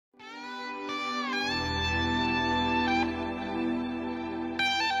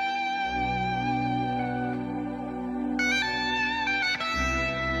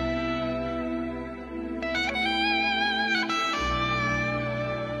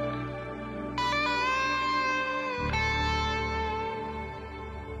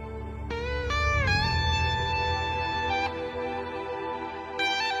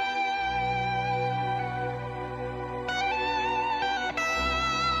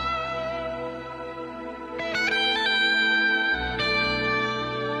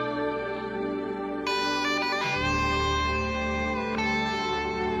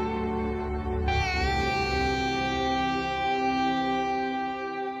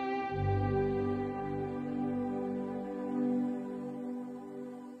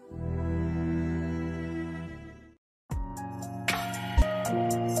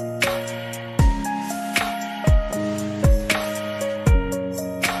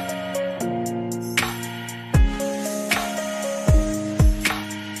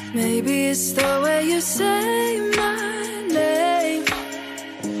it's the way you say my name.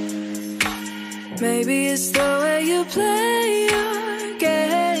 Maybe it's the way you play your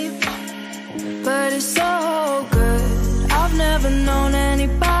game. But it's so good. I've never known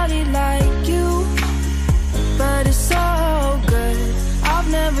anybody like you. But it's so good. I've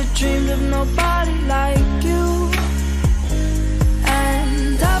never dreamed of nobody like you.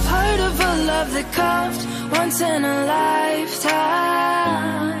 And I've heard of a love that comes once in a lifetime.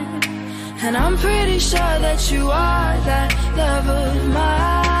 And I'm pretty sure that you are that love of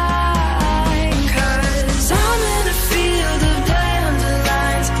mine. 'Cause I'm in a field of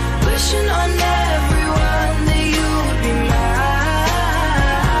dandelions, wishing on everyone that you would be mine,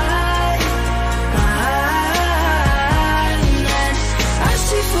 mine. And I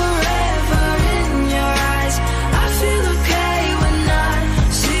see forever in your eyes. I feel okay when I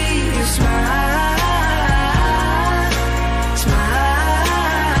see you smile.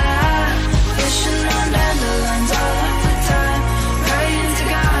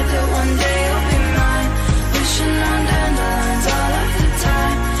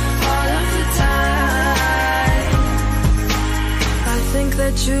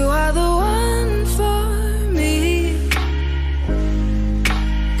 You are the one for me.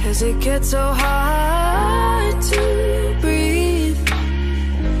 'Cause it gets so hard to breathe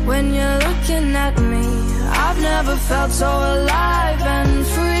when you're looking at me. I've never felt so alive and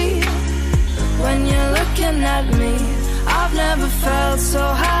free. When you're looking at me, I've never felt so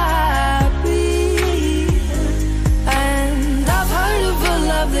happy. And I've heard of a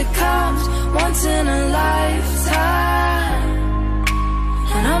love that comes once in a lifetime.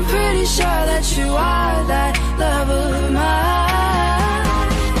 And I'm pretty sure that you are that love of mine.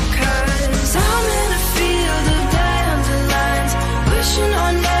 'Cause I'm in a field of dandelions, wishing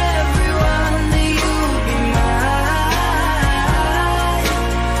on everyone that you would be mine,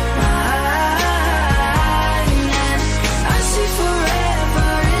 mine. And I see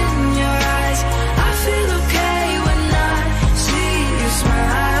forever in your eyes. I feel okay when I see you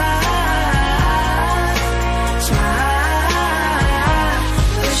smile, smile.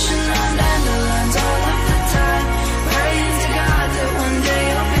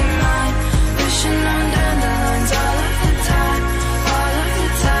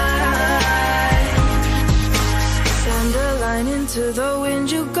 To the wind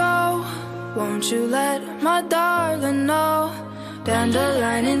you go, won't you let my darling know?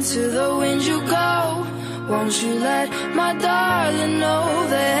 Dandelion into the wind you go, won't you let my darling know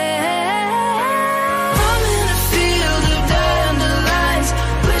that I'm in a field of dandelions,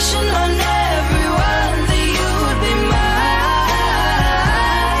 wishing on everyone that you would be mine.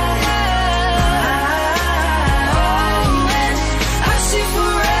 Oh, and I see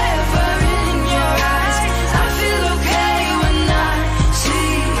forever in your eyes. I feel okay when I see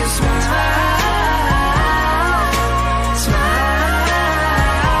you smile, smile.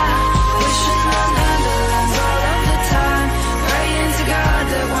 Wishing on dandelions all of the time, praying to God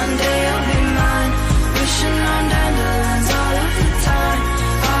that one day you'll be mine. Wishing on dandelions all of the time,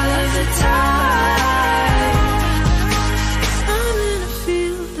 all of the time. I'm in a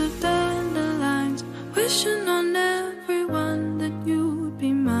field of dandelions, wishing on everyone that you would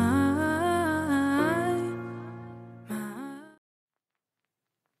be mine, mine.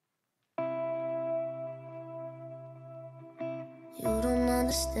 You don't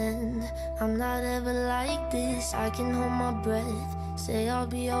understand, I'm not ever like this. I can hold my breath, say I'll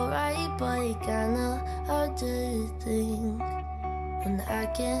be alright, but it kinda hard to think when I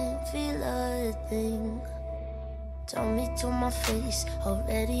can't feel a thing. Tell me to my face,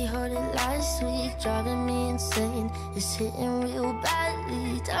 already heard it last week, driving me insane. It's hitting real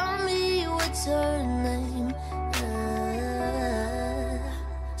badly. Tell me what's her name?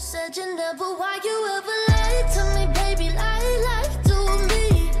 Said you never, why you ever lied to me, baby? Lie to me,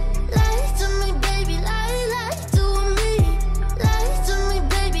 lie to me, baby, lie to me, lie to me,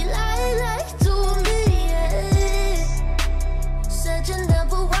 baby, lie to me. Yeah. Said you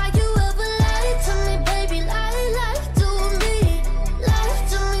never, why you ever lied to me, baby? Lie to me, lie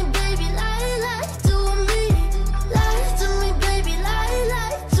to me, baby, lie to me, lie to me, baby,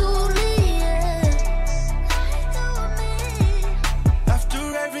 lie to me. Yeah. Lie to me. After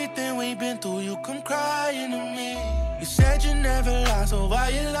everything we've been through, you come crying to me. You said you never lie, so why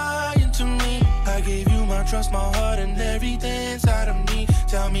you lying to me? I gave you my trust, my heart, and everything inside of me.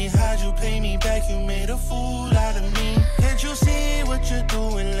 Tell me, how'd you pay me back? You made a fool out of me. Can't you see what you're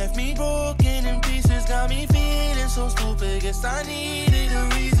doing? Left me broken in pieces, got me feeling so stupid. Guess I needed a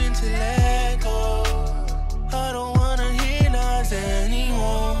reason to let go. I don't wanna hear lies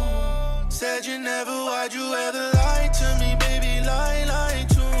anymore. Said you never, why'd you ever lie to me, baby? Lie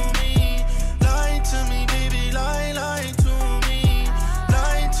to me.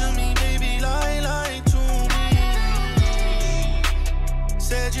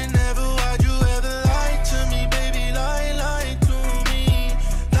 said you never, why'd you ever lie to me, baby? Lie to me.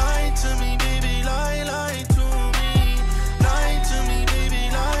 Lie to me, baby, lie to me. Lie to me, baby,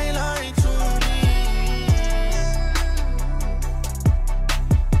 lie to me.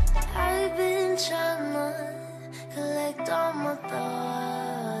 I've been trying to collect all my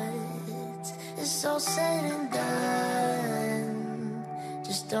thoughts. It's all said and done,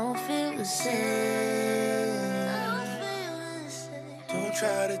 just don't feel the same. Don't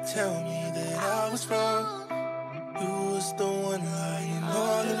try to tell me that I was wrong. You was the one lying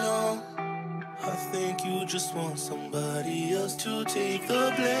all along. I think you just want somebody else to take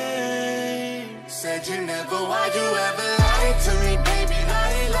the blame. Said you never, why'd you ever lie to me, baby?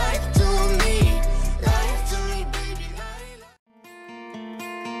 Lie to me. Lie to me, baby, lie.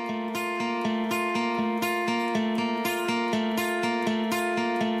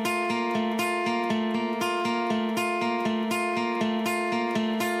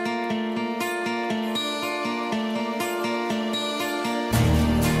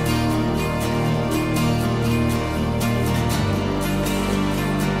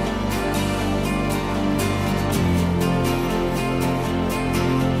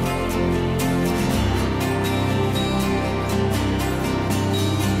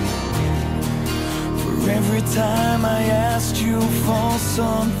 Time I asked you for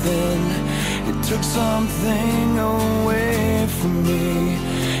something, it took something away from me.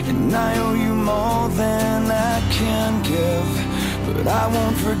 And I owe you more than I can give, but I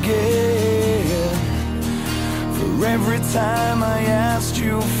won't forget. For every time I asked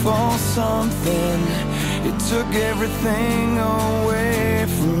you for something, it took everything away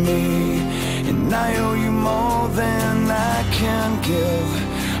from me. And I owe you more than I can give.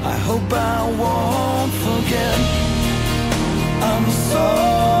 I hope I won't forget. I'm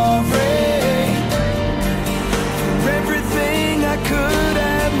sorry for everything I could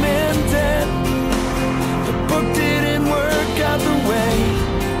have meant. The book didn't work out the way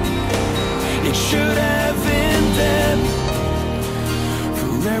it should have ended.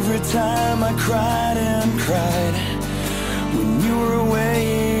 For every time I cried and cried when you were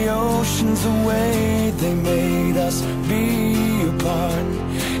away, oceans away, they made us be apart.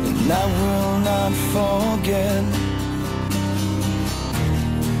 And I will not forget.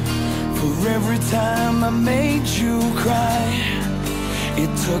 For every time I made you cry,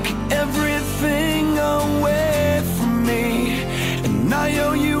 it took everything away from me. And I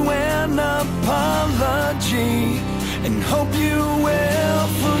owe you an apology, and hope you will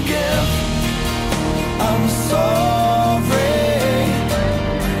forgive. I'm sorry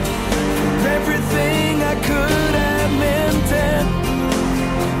for everything I could have meant.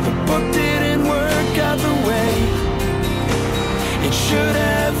 The book didn't work out the way it should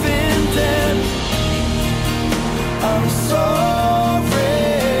have ended. I'm sorry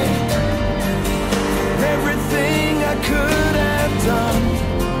for everything I could have done.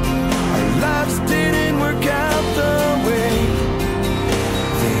 Our lives didn't work out the way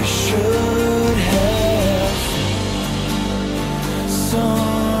they should have.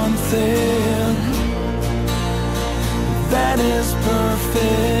 Something that is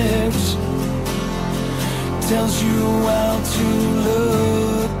perfect tells you how to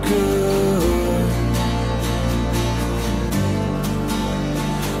look good.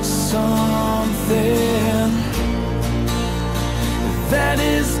 Something that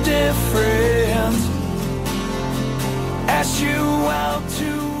is different asks you how to